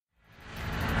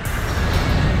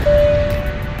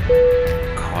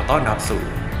ต้อนรับสู่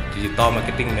Digital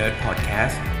Marketing Nerd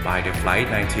Podcast by The Flight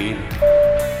 19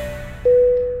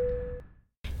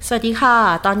สวัสดีค่ะ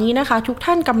ตอนนี้นะคะทุก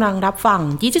ท่านกำลังรับฟัง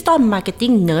Digital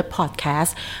Marketing Nerd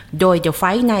Podcast โดย The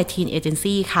Flight 19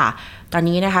 Agency ค่ะตอน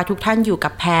นี้นะคะทุกท่านอยู่กั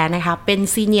บแพรนะคะเป็น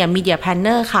Senior Media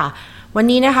Planner ค่ะวัน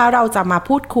นี้นะคะเราจะมา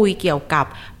พูดคุยเกี่ยวกับ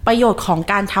ประโยชน์ของ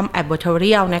การทำ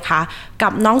Advertorial นะคะกั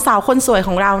บน้องสาวคนสวยข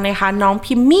องเรานะคะน้อง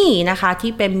พิมมี่นะคะ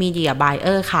ที่เป็น Media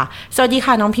Buyer ค่ะสวัสดี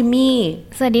ค่ะน้องพิมมี่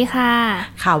สวัสดีค่ะ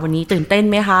ค่ะวันนี้ตื่นเต้น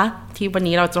ไหมคะที่วัน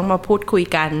นี้เราจะมาพูดคุย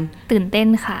กันตื่นเต้น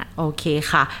ค่ะโอเค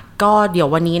ค่ะก็เดี๋ยว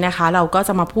วันนี้นะคะเราก็จ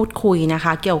ะมาพูดคุยนะค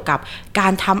ะเกี่ยวกับกา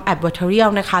รทำ Advertorial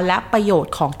นะคะและประโยช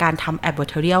น์ของการทำ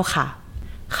Advertorial ค่ะ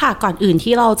ก่อนอื่น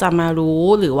ที่เราจะมารู้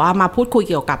หรือว่ามาพูดคุย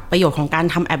เกี่ยวกับประโยชน์ของการ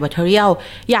ทำ Advertorial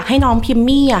อยากให้น้องพิม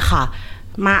มี่อะค่ะ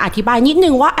มาอธิบายนิดนึ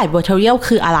งว่า Advertorial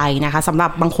คืออะไรนะคะสำหรั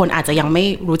บบางคนอาจจะยังไม่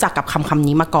รู้จักกับคำ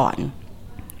นี้มาก่อน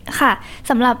ค่ะ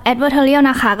สำหรับ Advertorial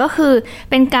นะคะก็คือ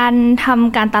เป็นการท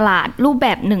ำการตลาดรูปแบ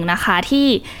บหนึ่งนะคะที่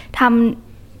ท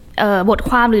ำบท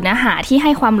ความหรือเนื้อหาที่ใ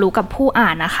ห้ความรู้กับผู้อ่า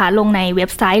นนะคะลงในเว็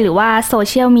บไซต์หรือว่าโซเ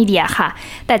ชียลมีเดียค่ะ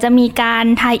แต่จะมีการ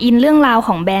ไทยอินเรื่องราวข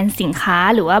องแบรนด์สินค้า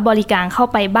หรือว่าบริการเข้า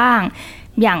ไปบ้าง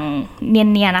อย่างเ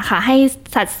นียนๆนะคะให้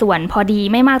สัดส่วนพอดี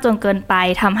ไม่มากจนเกินไป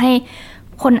ทำให้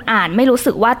คนอ่านไม่รู้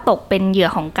สึกว่าตกเป็นเหยื่อ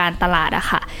ของการตลาดอะ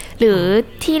ค่ะหรือ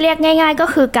ที่เรียกง่ายๆก็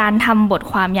คือการทำบท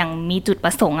ความอย่างมีจุดป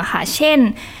ระสงค์อะค่ะเช่น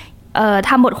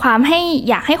ทำบทความให้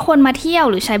อยากให้คนมาเที่ยว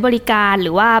หรือใช้บริการห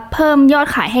รือว่าเพิ่มยอด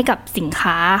ขายให้กับสิน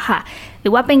ค้าค่ะหรื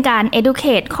อว่าเป็นการ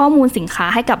educate ข้อมูลสินค้า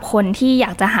ให้กับคนที่อย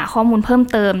ากจะหาข้อมูลเพิ่ม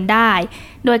เติมได้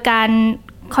โดยการ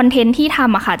คอนเทนต์ที่ท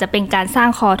ำอะค่ะจะเป็นการสร้าง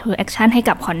call to action ให้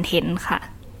กับคอนเทนต์ค่ะ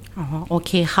โอเ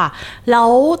คค่ะแล้ว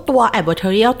ตัว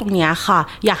Advertorial ตรงนี้ค่ะ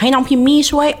อยากให้น้องพิมมี่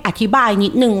ช่วยอธิบายนิ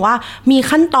ดนึงว่ามี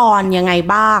ขั้นตอนยังไง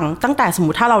บ้างตั้งแต่สม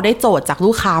มุติถ้าเราได้โจทย์จาก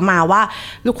ลูกค้ามาว่า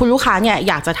คุณลูกค้าเนี่ย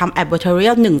อยากจะทำ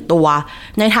Advertorial 1 ตัว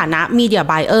ในฐานะ Media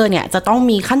Buyer เนี่ยจะต้อง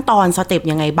มีขั้นตอนสเต็ป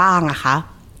ยังไงบ้างอะคะ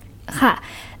ค่ะ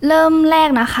เริ่มแรก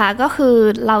นะคะก็คือ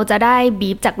เราจะได้บี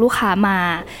ฟจากลูกค้ามา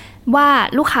ว่า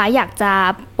ลูกค้าอยากจะ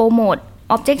โปรโมท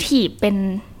Objective เป็น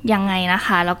ยังไงนะค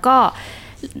ะแล้วก็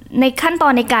ในขั้นตอ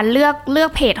นในการเลือก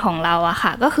เพจของเราอะค่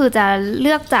ะก็คือจะเ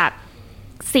ลือกจาก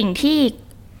สิ่งที่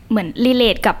เหมือนรีเล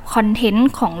ทกับคอนเทนต์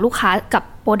ของลูกค้ากับ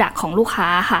โปรดักต์ของลูกค้า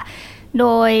ค่ะโด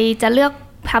ยจะเลือก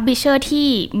พับลิเชอร์ที่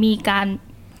มีการ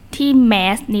ที่แม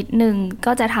สนิดนึง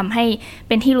ก็จะทำให้เ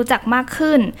ป็นที่รู้จักมาก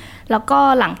ขึ้นแล้วก็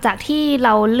หลังจากที่เร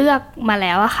าเลือกมาแ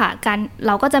ล้วอะค่ะเ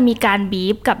ราก็จะมีการบี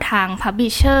ฟกับทางพับลิ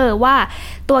เชอร์ว่า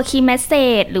ตัวคีย์เมสเส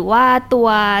จหรือว่าตัว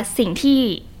สิ่งที่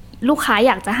ลูกค้าอ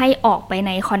ยากจะให้ออกไปใ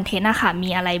นคอนเทนต์นะคะมี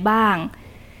อะไรบ้าง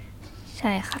ใ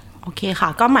ช่ค่ะโอเคค่ะ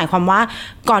ก็หมายความว่า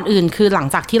ก่อนอื่นคือหลัง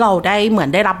จากที่เราได้เหมือน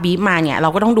ได้รับบีฟมาเนี่ยเรา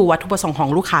ก็ต้องดูวัตถุประสงค์ของ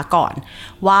ลูกค้าก่อน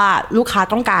ว่าลูกค้า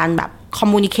ต้องการแบบคอม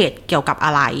มูนิเคตเกี่ยวกับอ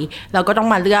ะไรแล้วก็ต้อง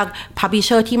มาเลือกพับลิเช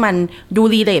อร์ที่มันดู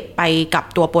รีเลทไปกับ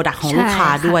ตัวโปรดักต์ของลูกค้า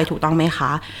ด้วยถูกต้องไหมค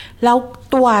ะแล้ว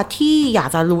ตัวที่อยาก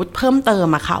จะรู้เพิ่มเติม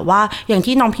อะค่ะว่าอย่าง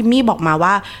ที่น้องพิมมี่บอกมา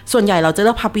ว่าส่วนใหญ่เราจะเลื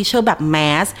อกพับลิเชอร์แบบแม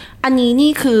สอันนี้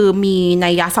นี่คือมี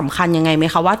นัยสำคัญยังไงไหม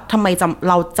คะว่าทำไม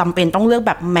เราจำเป็นต้องเลือกแ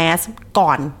บบแมสก่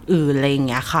อนอื่นอะไรอย่าง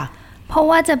เงี้ยค่ะเพราะ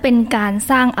ว่าจะเป็นการ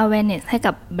สร้าง awareness ให้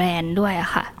กับแบรนด์ด้วยอ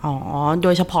ะค่ะโด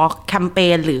ยเฉพาะแคมเป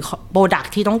ญหรือ product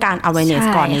ที่ต้องการ awareness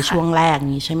ก่อนในช่วงแรก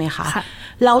นี้ใช่ไหมคะ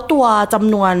แล้วตัวจ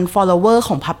ำนวน follower ข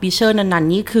อง publisher นั้น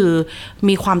ๆนี่คือ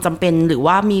มีความจำเป็นหรือ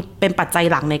ว่ามีเป็นปัจจัย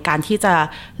หลักในการที่จะ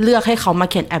เลือกให้เขามา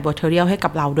เขียน editorial ให้กั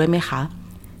บเราด้วยไหมคะ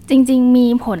จริงๆมี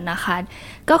ผลนะคะ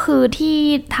ก็คือ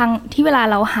ที่เวลา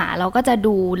เราหาเราก็จะ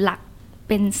ดูหลัก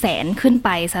เป็นแสนขึ้นไป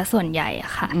ซะส่วนใหญ่อ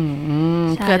ะค่ะ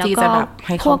เพื่อที่จะแบบใ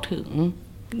ห้เข้าถึง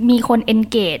มีคน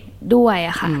engage ด้วย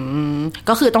อะค่ะ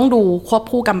ก็คือต้องดูควบ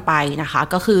คู่กันไปนะคะ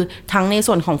ก็คือทั้งใน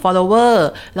ส่วนของ follower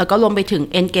แล้วก็รวมไปถึง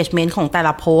engagement ของแต่ล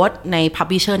ะโพสต์ใน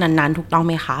publisher นั้นๆถูกต้องไ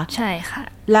หมคะใช่ค่ะ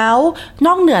แล้วน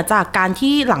อกเหนือจากการ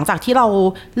ที่หลังจากที่เรา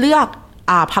เลือก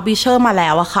publisher มาแล้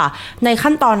วอะค่ะใน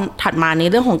ขั้นตอนถัดมาใน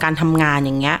เรื่องของการทำงานอ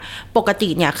ย่างเงี้ยปกติ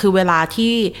เนี่ยคือเวลา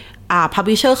ที่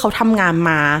publisher เขาทำงาน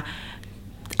มา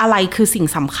อะไรคือสิ่ง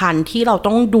สำคัญที่เรา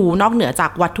ต้องดูนอกเหนือจา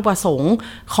กวัตถุประสงค์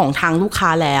ของทางลูกค้า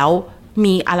แล้ว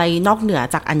มีอะไรนอกเหนือ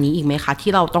จากอันนี้อีกไหมคะ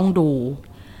ที่เราต้องดู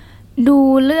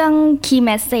เรื่อง key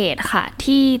message ค่ะ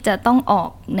ที่จะต้องออก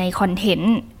ในคอนเทน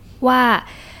ต์ว่า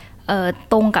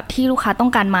ตรงกับที่ลูกค้าต้อ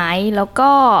งการไหมแล้ว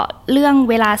ก็เรื่อง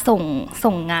เวลา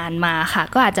ส่งงานมาค่ะ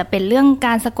ก็อาจจะเป็นเรื่องก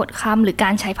ารสะกดคำหรือกา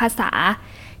รใช้ภาษา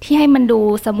ที่ให้มันดู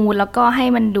สมูทแล้วก็ให้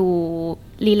มันดู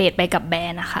รีเลทไปกับแบร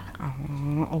นด์นะคะ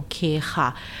โอเคค่ะ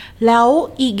แล้ว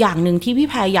อีกอย่างหนึ่งที่พี่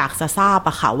แพรอยากจะทราบ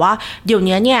อะค่ะว่าเดี๋ยว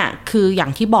นี้เนี่ยคืออย่า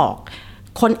งที่บอก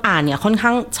คนอ่านเนี่ยค่อนข้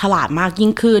างฉลาดมากยิ่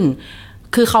งขึ้น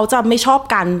คือเขาจะไม่ชอบ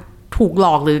การถูกหล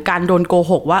อกหรือการโดนโก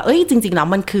หกว่าจริงๆแล้ว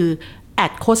มันคือ แอ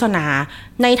ดโฆษณา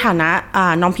ในฐานะ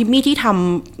น้องพิมมี่ที่ท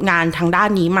ำงานทางด้าน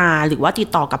นี้มาหรือว่าติด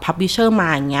ต่อกับพับลิเชอร์มา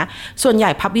อย่างเงี้ยส่วนใหญ่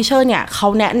พับลิเชอร์เนี่ยเขา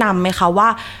แนะนำไหมคะว่า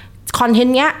คอนเทน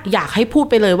ต์เนี้ยอยากให้พูด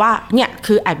ไปเลยว่าเนี่ย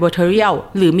คือ advertorial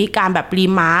หรือมีการแบบรี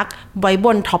มาร์คไว้บ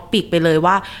นท็อปปิกไปเลย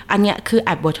ว่าอันเนี้ยคื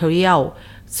อ advertorial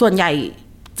ส่วนใหญ่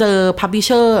เจอพับลิเช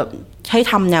อร์ให้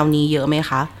ทำแนวนี้เยอะไหม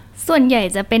คะส่วนใหญ่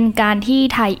จะเป็นการที่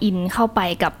ไทยอินเข้าไป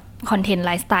กับคอนเทนต์ไล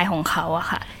ฟ์สไตล์ของเขาอะ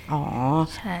ค่ะอ๋อ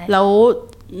ใช่แล้ว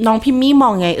น้องพิมมี่มอ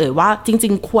งไงว่าจริ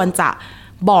งๆควรจะ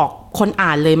บอกคนอ่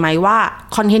านเลยไหมว่า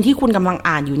คอนเทนต์ที่คุณกำลัง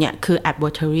อ่านอยู่เนี่ยคือ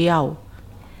advertorial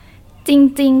จ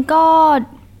ริงๆก็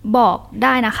บอกไ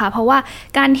ด้นะคะเพราะว่า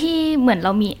การที่เหมือนเร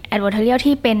ามี advertorial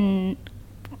ที่เป็น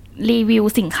รีวิว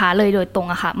สินค้าเลยโดยตรง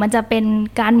อะค่ะมันจะเป็น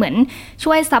การเหมือน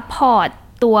ช่วยซัพพอร์ต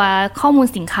ตัวข้อมูล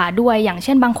สินค้าด้วยอย่างเ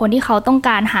ช่นบางคนที่เขาต้องก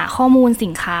ารหาข้อมูลสิ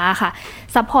นค้าค่ะ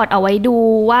ซัพพอร์ตเอาไว้ดู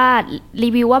ว่ารี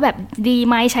วิวว่าแบบดี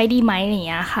ไหมใช้ดีไหมอย่างเ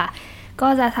งี้ยค่ะก็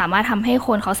จะสามารถทำให้ค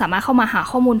นเขาสามารถเข้ามาหา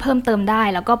ข้อมูลเพิ่มเติมได้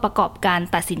แล้วก็ประกอบการ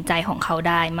ตัดสินใจของเขา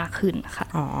ได้มากขึ้นค่ะ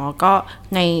อ๋อก็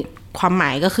ในความหมา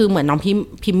ยก็คือเหมือนน้อง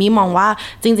พิมมี่มองว่า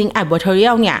จริงๆ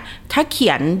advertorial เนี่ยถ้าเขี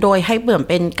ยนโดยให้เหมือน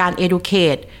เป็นการ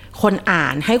educate คนอ่า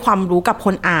นให้ความรู้กับค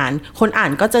นอ่าน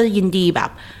ก็จะยินดีแบ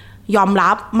บยอม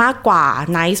รับมากกว่า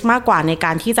nice มากกว่าในก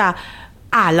ารที่จะ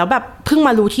อ่านแล้วแบบเพิ่งม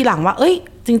ารู้ทีหลังว่าเอ้ย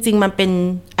จริงๆมันเป็น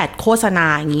แอดโฆษณา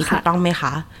อย่างนี้ถูกต้องไหมค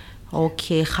ะโอเค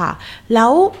ค่ะแล้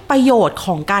วประโยชน์ข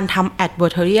องการทำ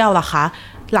advertorial ล่ะคะ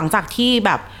หลังจากที่แ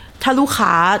บบถ้าลูกค้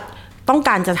าต้องก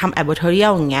ารจะทำ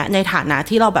advertorial อย่างเงี้ยในฐานะ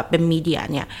ที่เราแบบเป็นมีเดีย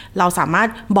เนี่ยเราสามารถ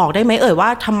บอกได้ไหมว่า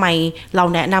ทำไมเรา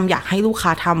แนะนำอยากให้ลูกค้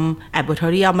าทำ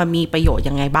advertorial มันมีประโยชน์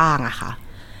ยังไงบ้างอะคะ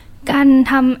การ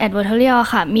ทำ advertorial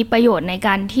ค่ะมีประโยชน์ในก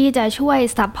ารที่จะช่วย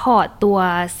ซัพพอร์ตตัว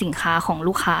สินค้าของ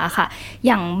ลูกค้าค่ะอ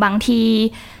ย่างบางที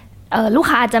ลูก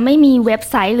ค้าอาจจะไม่มีเว็บ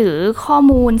ไซต์หรือข้อ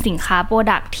มูลสินค้าโปร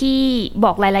ดักต์ที่บ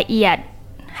อกรายละเอียด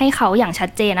ให้เขาอย่างชัด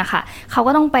เจนนะคะเขา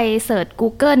ก็ต้องไปเสิร์ช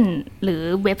Google หรือ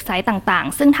เว็บไซต์ต่าง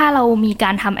ๆซึ่งถ้าเรามีก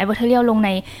ารทำ advertorial ลงใน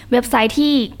เว็บไซต์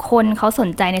ที่คนเขาสน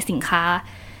ใจในสินค้า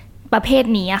ประเภท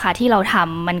นี้อะค่ะที่เราท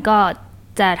ำมันก็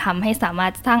จะทำให้สามาร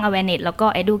ถสร้าง awareness แล้วก็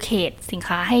educate สิน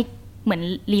ค้าให้เหมือน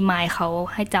รีมายเขา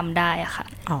ให้จำได้อะค่ะ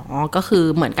อ๋อก็คือ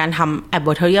เหมือนการทำ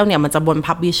advertorial เนี่ยมันจะบน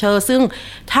publisher ซึ่ง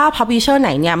ถ้า publisher ไหน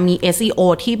เนี่ยมี SEO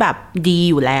ที่แบบดี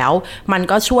อยู่แล้วมัน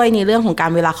ก็ช่วยในเรื่องของกา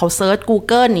รเวลาเขาเซิร์ช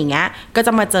Google อย่างเงี้ยก็จ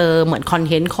ะมาเจอเหมือนคอนเ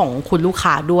ทนต์ของคุณลูก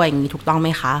ค้าด้วยอย่างนี้ถูกต้องไหม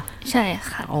คะใช่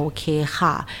ค่ะโอเค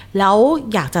ค่ะแล้ว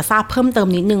อยากจะทราบเพิ่มเติม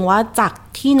นิดนึงว่าจาก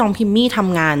ที่น้องพิมมี่ท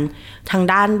ำงานทาง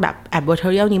ด้านแบบ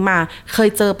advertorial นี้มาเคย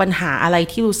เจอปัญหาอะไร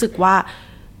ที่รู้สึกว่า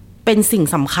เป็นสิ่ง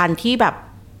สำคัญที่แบบ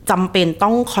จำเป็นต้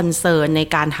องคอนเซิร์นใน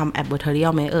การทำ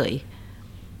advertorial ไหม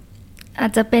อา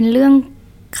จจะเป็นเรื่อง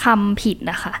คำผิด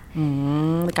นะคะ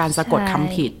การสะกดค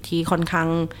ำผิดที่ค่อนข้าง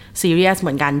ซีเรียสเห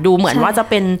มือนกันดูเหมือนว่าจะ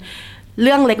เป็นเ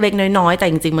รื่องเล็กๆน้อยๆแต่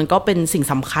จริงๆมันก็เป็นสิ่ง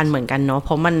สำคัญเหมือนกันเนาะเพ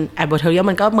ราะมัน advertorial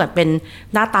มันก็เหมือนเป็น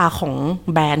หน้าตาของ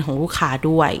แบรนด์ของลูกค้า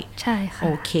ด้วยใช่ค่ะโอ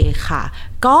เคค่ะ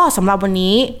ก็สำหรับวัน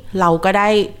นี้เราก็ได้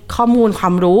ข้อมูลควา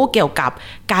มรู้เกี่ยวกับ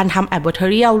การทำ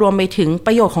advertorial รวมไปถึงป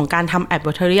ระโยชน์ของการทำ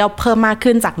advertorial เพิ่มมาก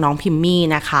ขึ้นจากน้องพิมมี่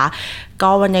นะคะ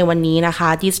ก็ในวันนี้นะคะ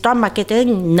Digital Marketing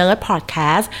Nerd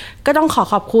Podcast ก็ต้องข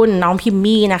อบคุณน้องพิม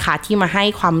มี่นะคะที่มาให้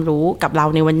ความรู้กับเรา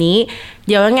ในวันนี้เ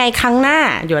ดี๋ยวยังไงครั้งหน้า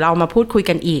เดี๋ยวเรามาพูดคุย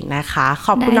กันอีกนะคะข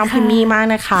อบคุณน้องพิมมี่มาก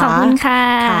นะคะขอบคุณค่ะ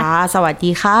ค่ะสวัส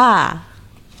ดีค่ะ